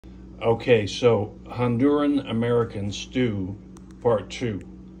Okay, so Honduran-American stew, part two.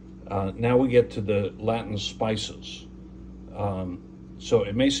 Now we get to the Latin spices. So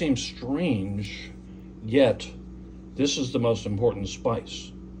it may seem strange, yet this is the most important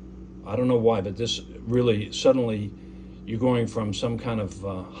spice. I don't know why, but this really, suddenly you're going from some kind of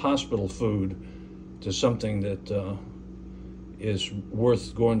hospital food to something that is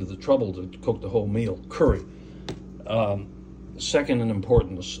worth going to the trouble to cook the whole meal. Curry. Second in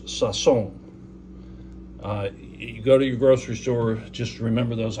importance, sazon. You go to your grocery store, just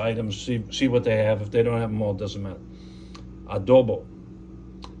remember those items, see what they have. If they don't have them all, it doesn't matter. Adobo.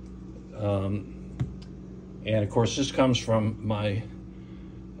 And of course, this comes from my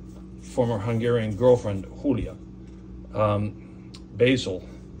former Hungarian girlfriend, Julia. Basil.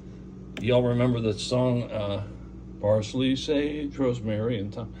 Y'all remember that song, parsley, sage, rosemary,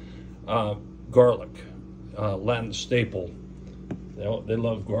 and thyme. Garlic, Latin staple. They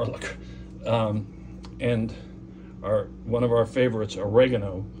love garlic. And one of our favorites,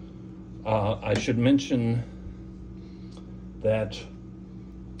 oregano. I should mention that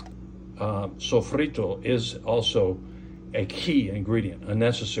sofrito is also a key ingredient, a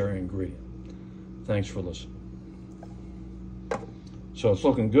necessary ingredient. Thanks for listening. So it's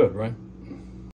looking good, right?